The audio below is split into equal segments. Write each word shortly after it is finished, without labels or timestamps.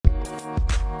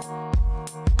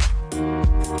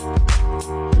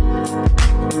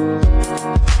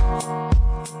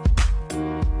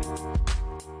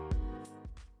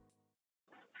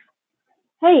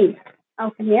Hey,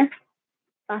 Alfie here,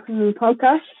 back on the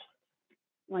podcast,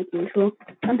 like usual.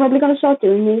 I'm probably going to start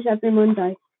doing these every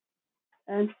Monday.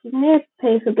 You can hear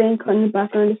paper being cut in the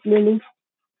background is Lily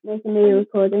making the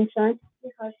recording sound.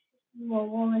 Because more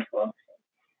woman talks.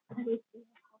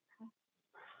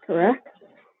 Correct?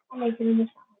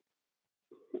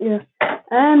 Yeah.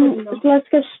 So let's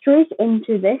get straight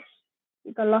into this.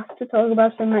 We've got lots to talk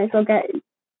about, so might as well get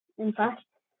in fast.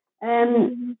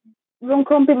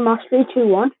 Runcorn beat Mossbury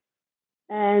 2-1.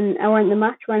 I went the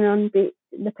match, went on the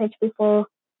pitch before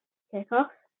kickoff.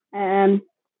 To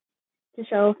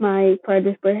show off my Pride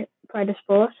of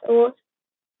Sport award.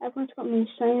 Everyone's got me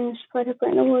saying this Pride of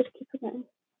Britain award. Keep forgetting.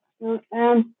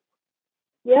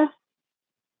 Yeah,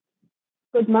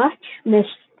 good match.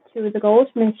 Missed two of the goals.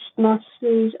 Missed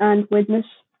Moss's and Widnes.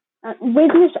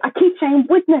 Widnes. I keep saying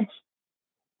Widnes.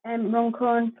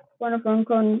 Runcorn. One of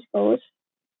Runcorn's goals.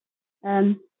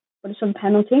 But it's on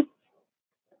penalty.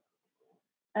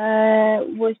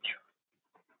 Which.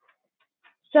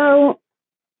 So.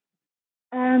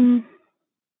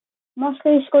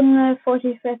 Mossbury scored in the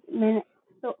 43rd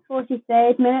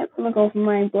minute from a goal from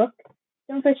Ryan Brook.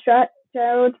 John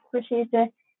Fitzgerald received a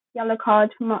yellow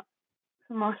card from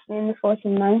Mossbury in the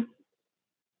 49th.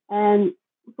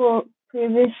 But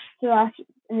previous to that,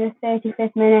 in the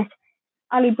 35th minute,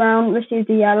 Ali Brown received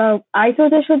a yellow. I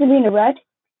thought this would have been a red.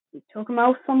 He took him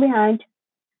out from behind.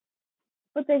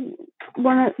 But the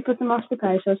Mossbury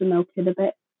players also milked it a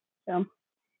bit. So,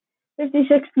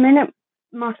 56th minute,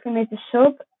 Mossbury made the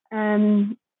sub.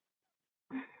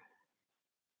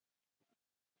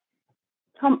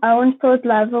 Tom Owens pulled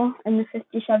level in the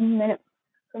 57th minute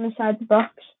from inside the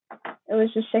box. It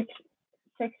was a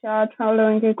 6-yard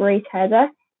following a great header.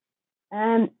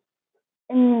 In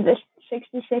the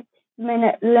 66th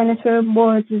minute, Lennox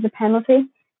Wards is a penalty,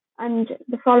 and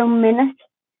the following minute,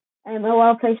 a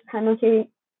well-placed penalty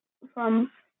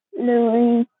from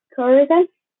Louis Corrigan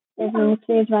gave them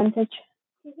the advantage.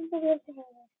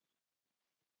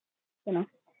 You know.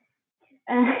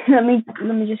 Let me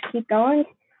just keep going.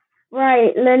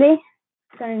 Right, Lily,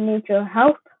 gonna need your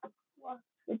help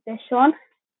with this one.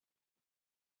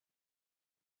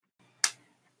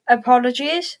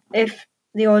 Apologies if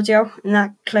the audio in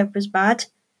that clip was bad.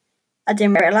 I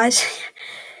didn't realise.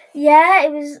 Yeah,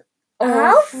 it was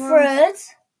Alfred.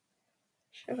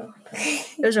 Shut up.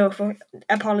 It was awful.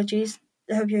 Apologies.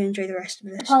 I hope you enjoy the rest of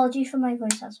this. Apologies for my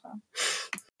voice as well.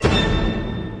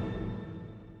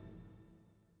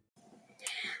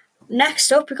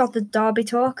 Next up, we got the Derby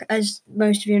talk. As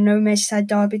most of you know, Merseyside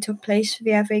Derby took place for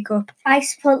the FA Cup. I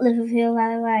support Liverpool,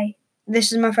 by the way.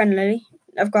 This is my friend Lily.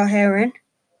 I've got her in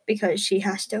because she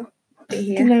has to be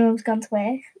here. Because my mum's gone to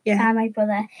work. Yeah. And my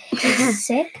brother is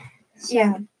sick. So.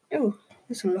 Yeah. Oh,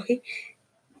 that's unlucky.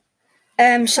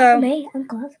 For me, I'm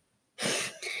glad.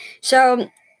 So,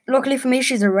 luckily for me,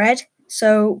 she's a red.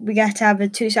 So, we get to have a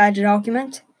two-sided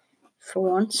argument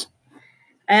for once.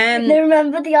 I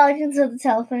remember the arguments of the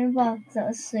telephone box. That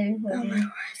was so funny. Oh my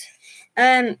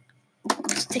word.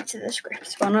 Stick to the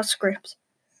script. Well, not script.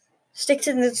 Stick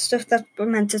to the stuff that we're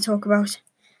meant to talk about.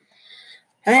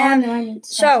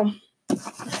 So,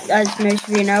 as most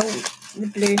of you know, the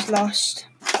Blues lost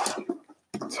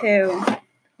to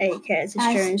a Curtis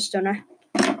Jones stunner.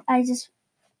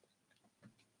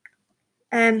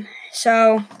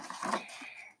 So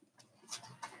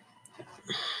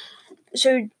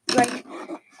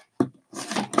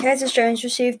Curtis Jones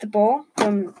received the ball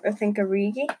from, I think,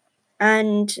 Origi,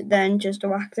 and then just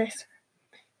whacked it.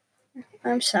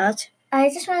 I'm sad. I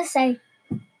just want to say,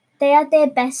 they had their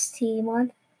best team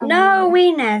on. No,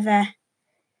 we never.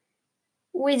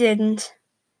 We didn't.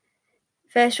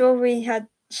 First of all, we had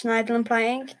Schneiderlin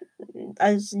playing,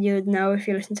 as you would know if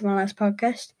you listened to my last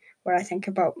podcast, where I think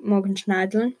about Morgan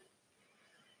Schneiderlin.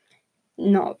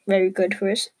 Not very good for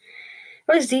us.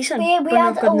 Well, it's decent. We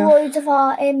had a load of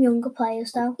our younger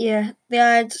players, though. Yeah, they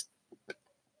had, I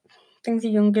think, the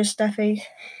youngest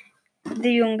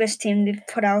team they've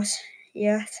put out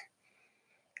yet.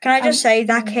 Can I just say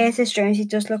that Curtis Jones, he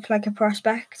does look like a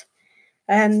prospect.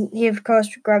 He of course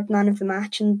grabbed man of the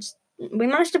match, and we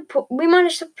managed to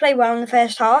play well in the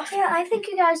first half. Yeah, I think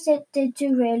you guys did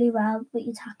do really well with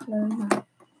your tackling.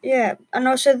 Yeah, and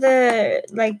also the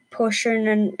pushing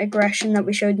and aggression that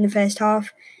we showed in the first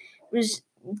half was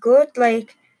good.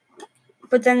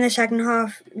 But then the second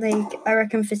half, I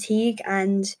reckon fatigue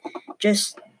and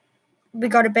just we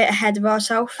got a bit ahead of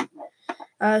ourselves.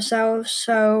 So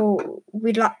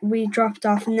we dropped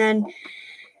off, and then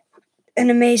an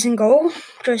amazing goal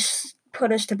just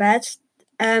put us to bed.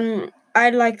 I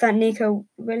like that Nico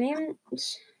Williams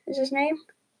is his name.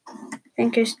 I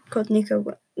think he's called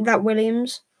Nico. That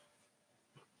Williams.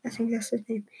 I think that's his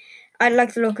name. I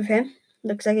like the look of him.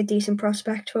 Looks like a decent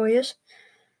prospect for you.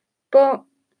 But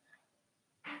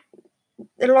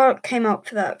a lot came up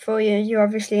for that for you. You're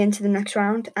obviously into the next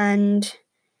round, and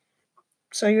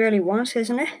so you really want,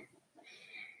 isn't it?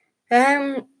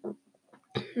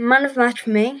 Man of the match for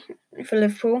me, for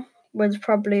Liverpool, would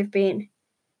probably have been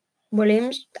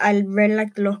Williams. I really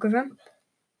like the look of him.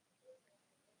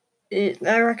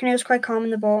 I reckon he was quite calm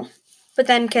in the ball. But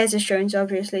then Curtis Jones,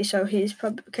 obviously, so he's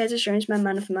probably Curtis Jones, my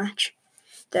man of the match.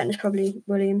 Then it's probably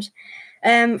Williams.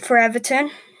 For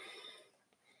Everton,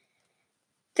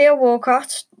 Theo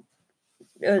Walcott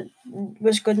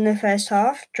was good in the first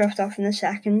half, dropped off in the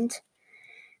second.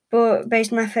 But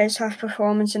based on that first half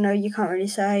performance, I know you can't really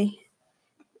say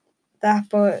that,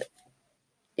 but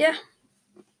yeah.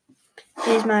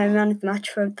 He's my man of the match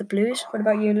for the Blues. What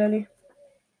about you, Lily?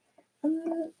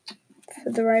 For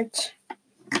the Reds?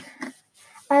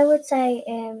 I would say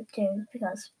June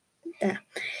because. Yeah.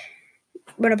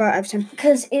 What about Everton?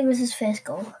 Because it was his first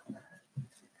goal.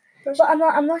 But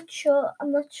I'm not sure.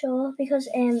 I'm not sure because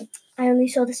I only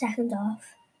saw the second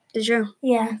half. Did you?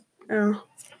 Yeah. Oh,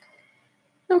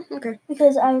 okay.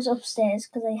 Because I was upstairs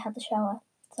because I had the shower.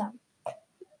 So.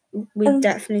 We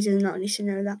definitely did not need to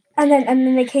know that. And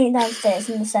then they came downstairs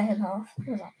in the second half.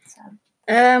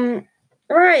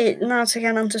 Right, now to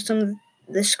get on to some of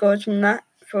the scores from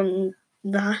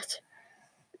that.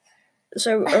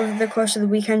 So over the course of the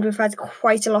weekend, we've had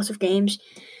quite a lot of games.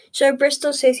 So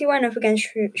Bristol City went up against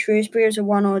Shrewsbury as a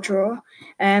 1-1 draw.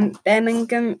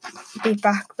 Birmingham beat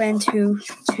Blackburn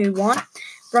 2-1.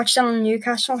 Rochdale and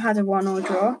Newcastle had a 1-1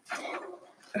 draw.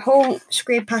 Hull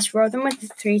scraped past Rotherham with a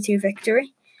 3-2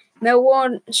 victory.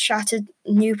 Millwall shattered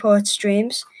Newport's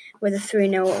dreams with a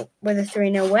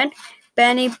 3-0 win.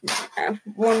 Burnley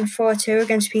won 4-2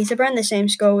 against Peterborough, and the same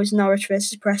score was Norwich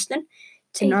versus Preston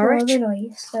to Norwich. The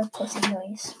noise, the pussy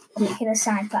noise. Making a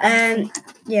sign for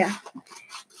yeah.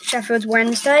 Sheffield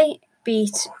Wednesday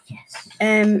beat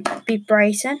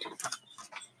Brighton.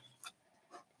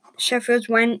 Where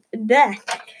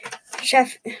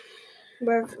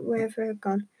have I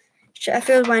gone?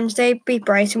 Sheffield Wednesday beat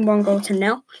Brighton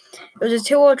 1-0. It was a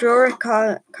 2-2 draw at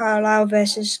Carlisle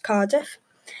versus Cardiff.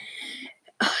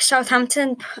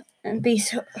 Southampton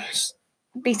beat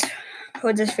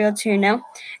Huddersfield 2-0.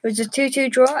 It was a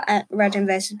 2-2 draw at Reading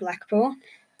versus Blackpool.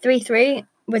 3-3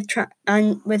 with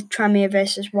Tranmere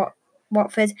versus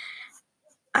Watford.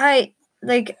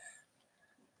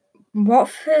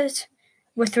 Watford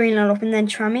were 3-0 up, and then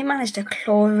Tranmere managed to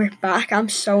claw it back. I'm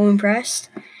so impressed.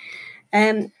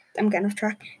 I'm getting off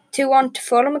track. 2-1 to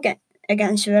Fulham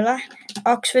against Villa.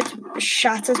 Oxford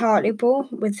shattered Hartlepool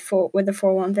with a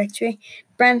 4-1 victory.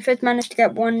 Brentford managed to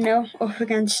get 1-0 up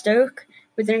against Stoke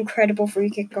with an incredible free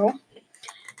kick goal.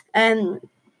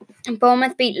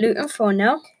 Bournemouth beat Luton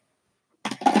 4-0.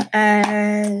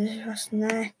 What's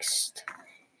next?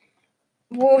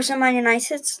 Wolves and Man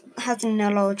United had a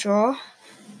 0-0 draw.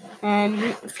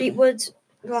 Fleetwood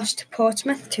lost to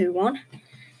Portsmouth 2-1.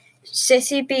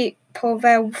 City beat Port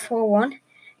Vale 4-1.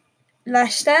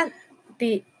 Leicester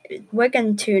beat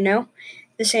Wigan 2-0.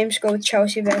 The same score with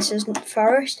Chelsea versus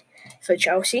Forest for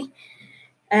Chelsea.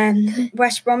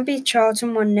 West Brom beat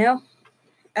Charlton 1-0.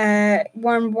 It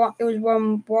was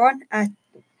 1-1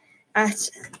 at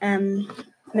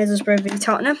Middlesbrough v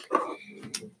Tottenham.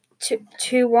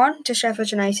 2-1 to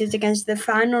Sheffield United against the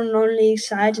final non-league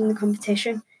side in the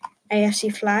competition,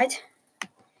 AFC Clyde.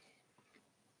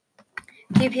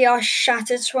 QPR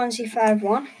shattered Swansea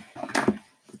 5-1.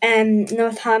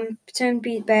 Northampton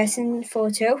beat Burton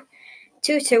 4-2.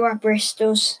 2-2 at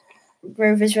Bristol's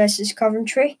Rovers versus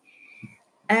Coventry.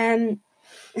 Derby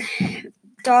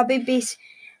beat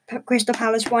Crystal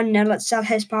Palace 1-0 at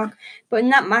Selhurst Park, but in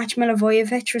that match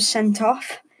Milivojevic was sent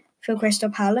off for Crystal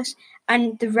Palace,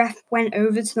 and the ref went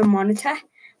over to the monitor,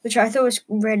 which I thought was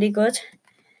really good.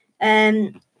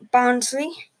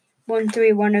 Barnsley won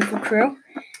 3-1 over Crewe.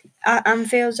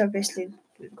 Anfield's obviously,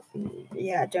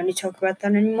 I don't need to talk about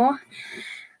that anymore.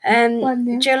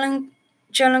 Gillingham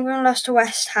lost to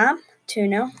West Ham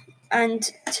 2-0,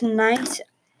 and tonight,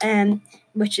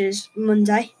 which is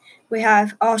Monday, we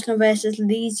have Arsenal versus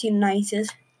Leeds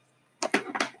United.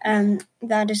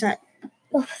 That is at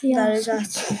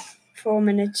 4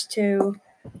 minutes to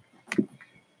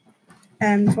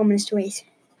 8.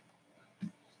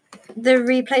 The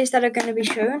replays that are going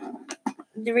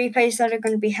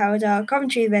to be held are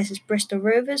Coventry versus Bristol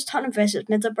Rovers, Tottenham versus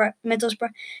Middlesbrough,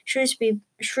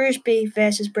 Shrewsbury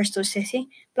versus Bristol City,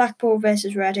 Blackpool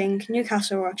versus Reading,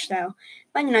 Newcastle Rochdale,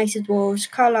 Man United Wolves,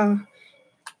 Carlisle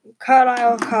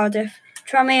Cardiff,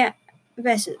 Tranmere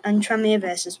versus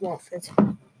Watford.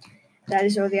 That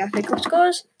is all the FA Cup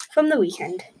scores. from the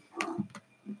weekend. Oh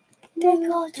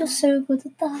God, you're so good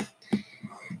at that.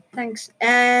 Thanks.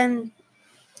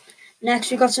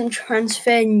 Next, we got some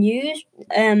transfer news.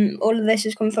 All of this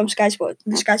is coming from Sky Sports,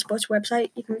 the Sky Sports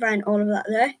website. You can find all of that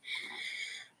there.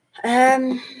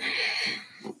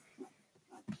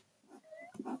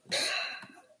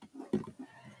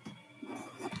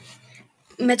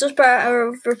 Middlesbrough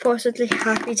are reportedly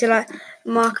happy to let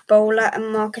Mark Bowler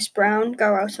and Marcus Brown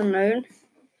go out on loan.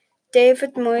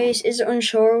 David Moyes is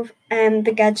unsure of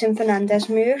the Gedson Fernandes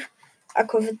move. I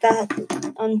covered that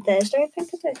on Thursday, I think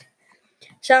I did.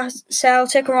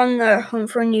 Celtic are on the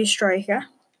hunt for a new striker.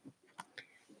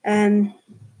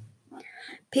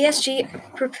 PSG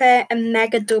prepare a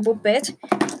mega double bid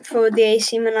for the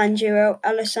AC Milan duo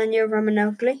Alessandro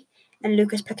Romagnoli and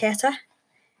Lucas Paqueta,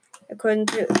 according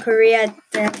to Corriere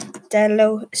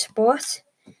dello Sport.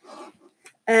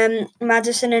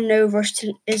 Maddison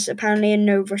is apparently in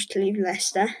no rush to leave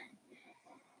Leicester.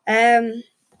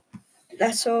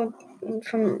 That's all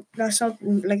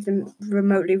like the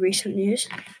remotely recent news.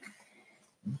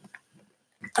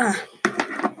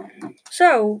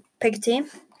 So pick a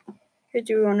team. Who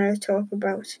do we want to talk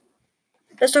about?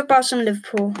 Let's talk about some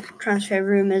Liverpool transfer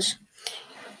rumours.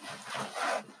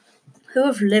 Who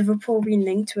have Liverpool been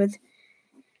linked with?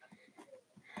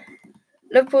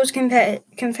 Liverpool's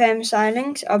confirmed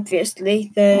signings,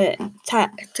 obviously, the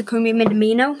Takumi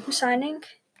Minamino signing.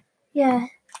 Yeah.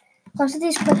 Obviously,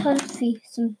 he's quick on his feet,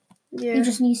 and he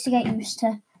just needs to get used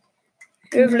to.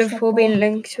 Who have Liverpool been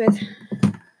linked with?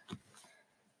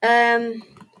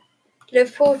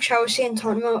 Liverpool, Chelsea and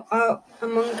Tottenham are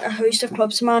among a host of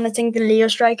clubs monitoring the Leo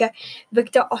striker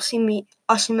Victor Osimhen.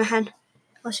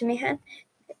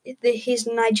 He's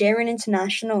a Nigerian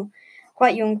international,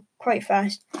 quite young, quite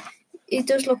fast. He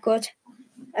does look good.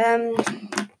 Who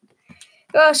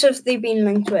else have they been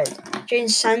linked with? Jadon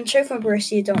Sancho from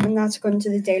Borussia Dortmund, that's according to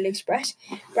the Daily Express.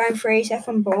 Brian Fraser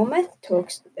from Bournemouth,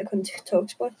 according to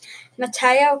TalkSport.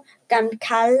 Matteo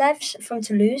Goncalves from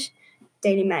Toulouse,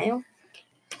 Daily Mail.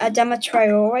 Adama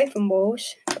Traore from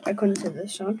Wolves, according to The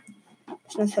Sun.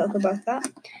 Let's not talk about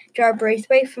that. Jarrad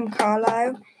Braithwaite from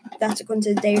Carlisle, that's according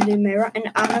to the Daily Mirror.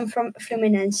 And Alan from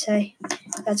Fluminense,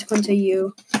 that's according to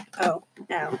UOL.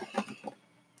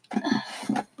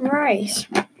 Right.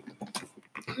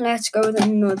 Let's go with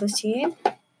another team.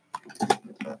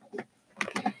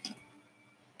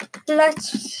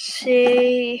 Let's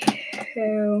see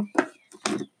who.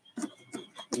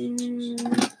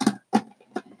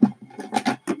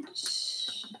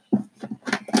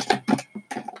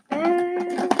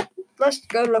 Let's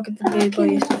go look at the Blue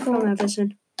Boys from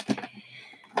Everton.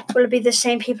 Will it be the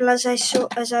same people as I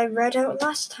read out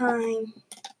last time?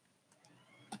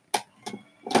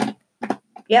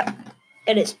 Yep,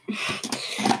 it is.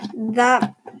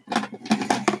 That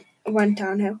went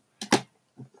downhill.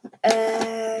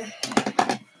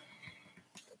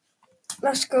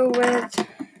 Let's go with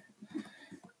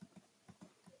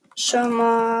some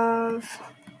of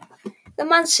the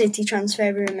Man City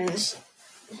transfer rumours.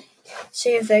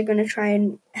 See if they're going to try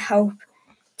and help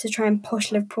to try and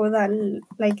push Liverpool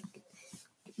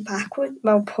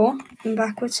pull them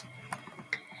backwards.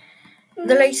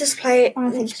 The latest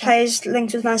players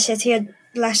linked with Man City are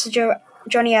Leicester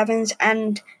Johnny Evans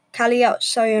and Kaliot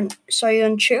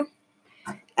Soyuncu.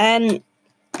 I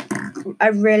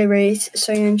really rate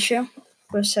Soyuncu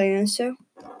for Soyuncu.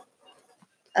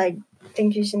 I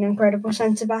think he's an incredible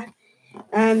centre back.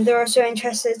 They're also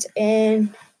interested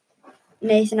in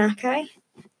Nathan Ake.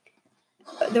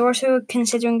 They're also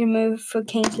considering a move for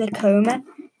Kingsley Coman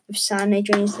if Sané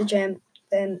joins the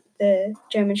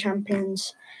German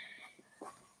champions.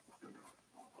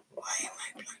 Why am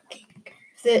I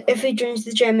blanking? If he joins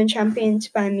the German champions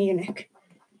Bayern Munich,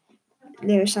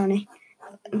 Leroy Sané,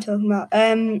 I'm talking about.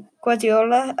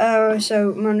 Guardiola are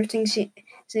also monitoring Dinamo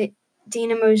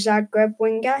Zagreb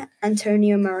winger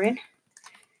Antonio Marin.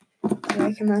 I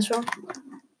like him as well.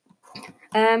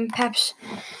 Pep's.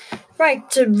 Right,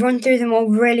 to run through them all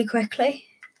really quickly.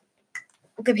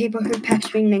 The people who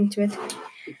Pep's been linked with.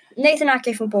 Nathan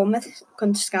Ake from Bournemouth,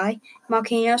 according to Sky.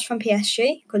 Marquinhos from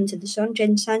PSG, according to The Sun.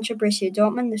 Jadon Sancho, Borussia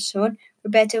Dortmund, The Sun.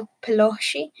 Roberto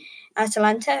Pelosi,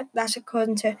 Atalanta, that's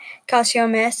according to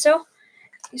Calciomercato.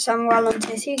 Samuel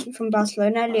Umtiti from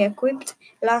Barcelona, L'Equipe.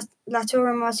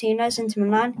 Lautaro Martinez, Inter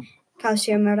Milan,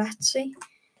 Calciomercato.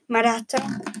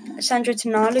 Sandro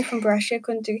Tonali from Brescia,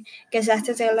 according to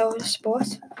Gazzetta dello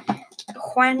Sport.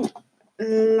 Juan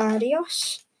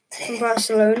Larios from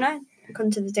Barcelona,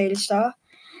 according to the Daily Star.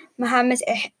 Mohamed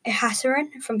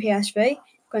Ihattaren from PSV,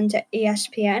 according to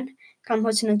ESPN. Callum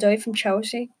Hudson-Odoi from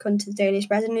Chelsea, according to the Daily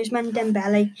Express. And Ousmane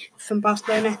Dembele from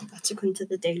Barcelona, that's according to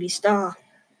the Daily Star.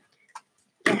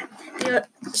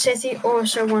 City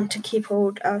also want to keep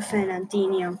hold of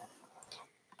Fernandinho.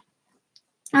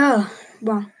 Oh,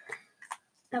 well,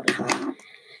 that was hard.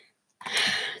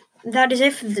 That is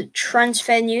it for the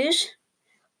transfer news.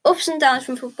 Ups and downs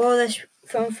from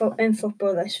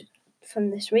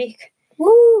this week.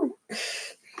 Woo!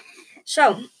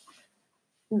 So,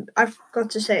 I've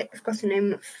got to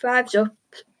name 5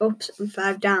 ups and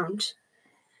 5 downs.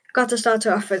 Got to start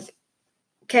off with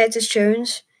Curtis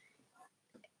Jones.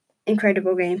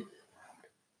 Incredible game.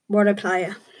 What a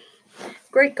player.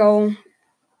 Great goal.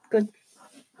 Good.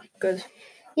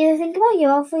 Yeah, the thing about you,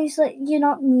 obviously, like, you're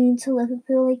not mean to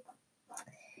Liverpool.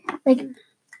 Like if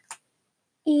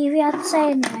you had to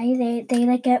say it now, they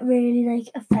like get really like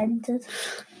offended.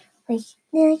 Like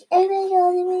they're like, oh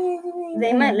my god,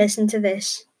 They might listen to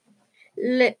this.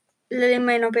 Lily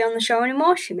may not be on the show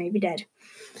anymore. She may be dead.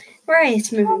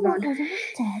 Right, moving on. God, they're not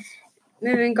dead.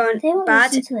 Moving on. They won't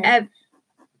Bad. listen to it.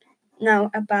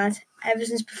 A bad.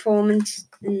 Everton's performance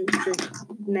in the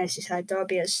Merseyside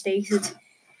derby as stated.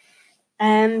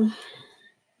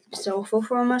 It's awful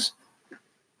from us.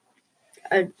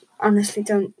 I honestly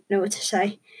don't know what to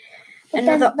say. But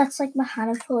then that's like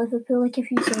Mahana for Liverpool. Like if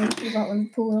you say anything about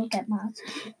Liverpool, they'll get mad.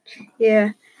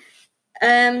 Yeah.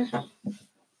 And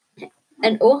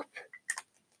up.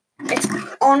 It's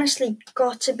honestly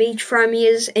got to be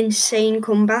Tranmere's insane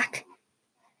comeback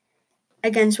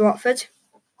against Watford.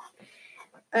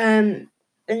 And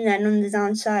then on the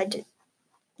downside,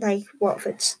 like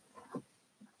Watford's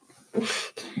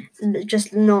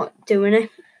just not doing it.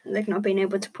 Like not being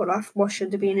able to pull off what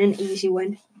should have been an easy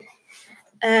win.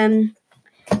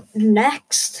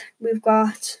 Next, we've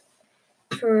got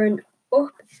for an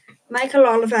up, Michael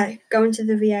Oliver going to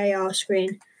the VAR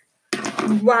screen.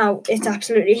 Wow, it's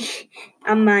absolutely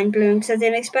mind-blowing because I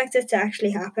didn't expect it to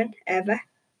actually happen, ever.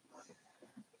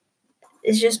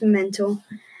 It's just mental.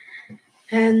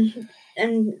 And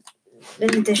an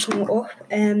additional up,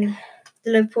 the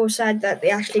Liverpool side that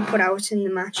they actually put out in the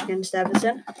match against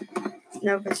Everton.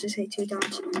 No, let's just say 2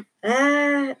 downs.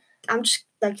 I'm just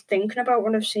like thinking about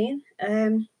what I've seen.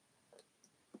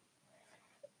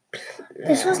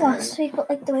 This was last week, but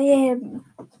like the way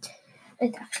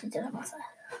it actually didn't matter.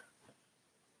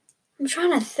 I'm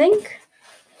trying to think.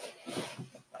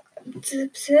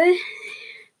 Did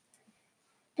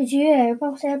you hear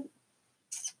about can't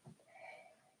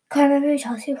remember who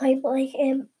Chelsea played, but like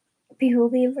people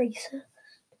being racist?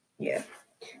 Yeah,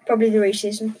 probably the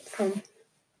racism from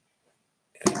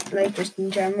like just in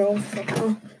general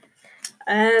football.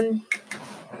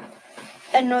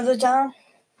 Another down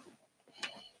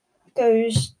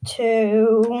goes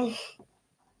to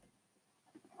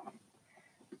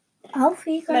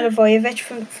Alfie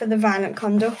Milivojevic for the violent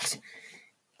conduct.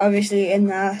 Obviously, in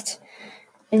that,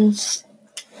 in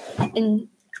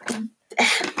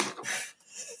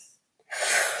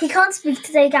he can't speak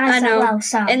today, guys. I know. Well,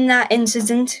 Sam. In that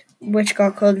incident, which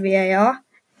got called VAR,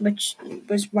 which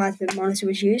was why the monitor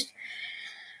was used,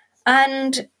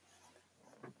 and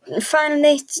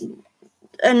finally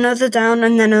another down,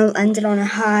 and then I'll end it on a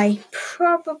high.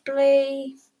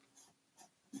 Probably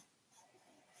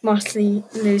Motley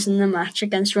losing the match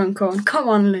against Runcorn. Come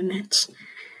on, Linnets.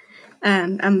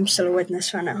 I'm still a Witness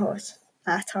fan at heart,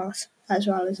 as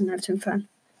well as an Everton fan.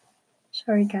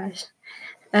 Sorry, guys.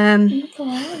 I'm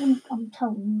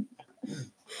telling.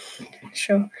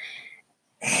 Sure.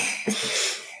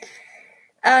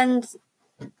 And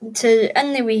to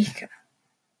end the week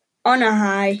on a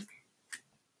high.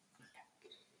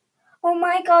 Oh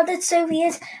my god, it's so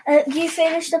weird. You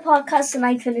finished the podcast and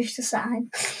I finished the sign.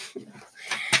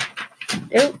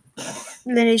 Oh,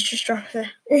 Lily's just dropped it.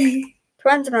 To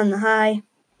end it on the high,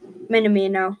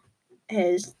 Minamino,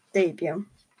 his debut.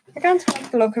 I can't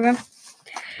like the look of him.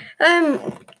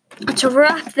 To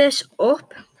wrap this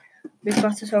up, we've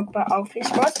got to talk about Alfie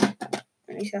squad. At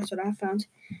least that's what I found.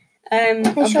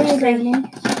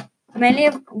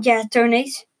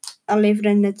 Donate. I'll leave it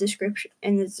in the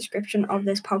description of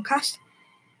this podcast.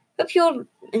 Hope you all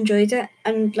enjoyed it,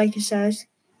 and like I said,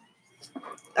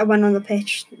 I went on the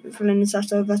pitch for Linus.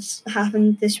 That's all that's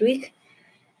happened this week.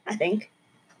 I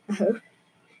hope.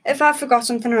 If I forgot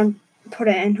something, I'll put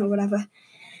it in or whatever.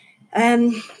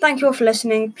 Thank you all for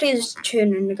listening. Please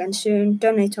tune in again soon.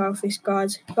 Donate to Alfie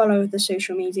Squad. Follow the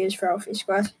social medias for Alfie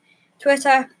Squad.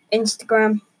 Twitter,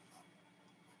 Instagram.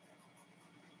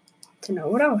 Don't know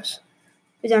what else.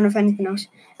 We don't have anything else.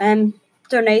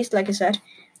 Donate, like I said.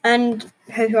 And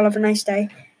hope you all have a nice day.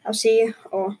 I'll see you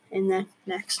all in the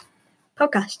next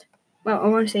podcast. Well, I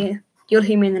won't see you. You'll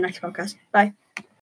hear me in the next podcast. Bye.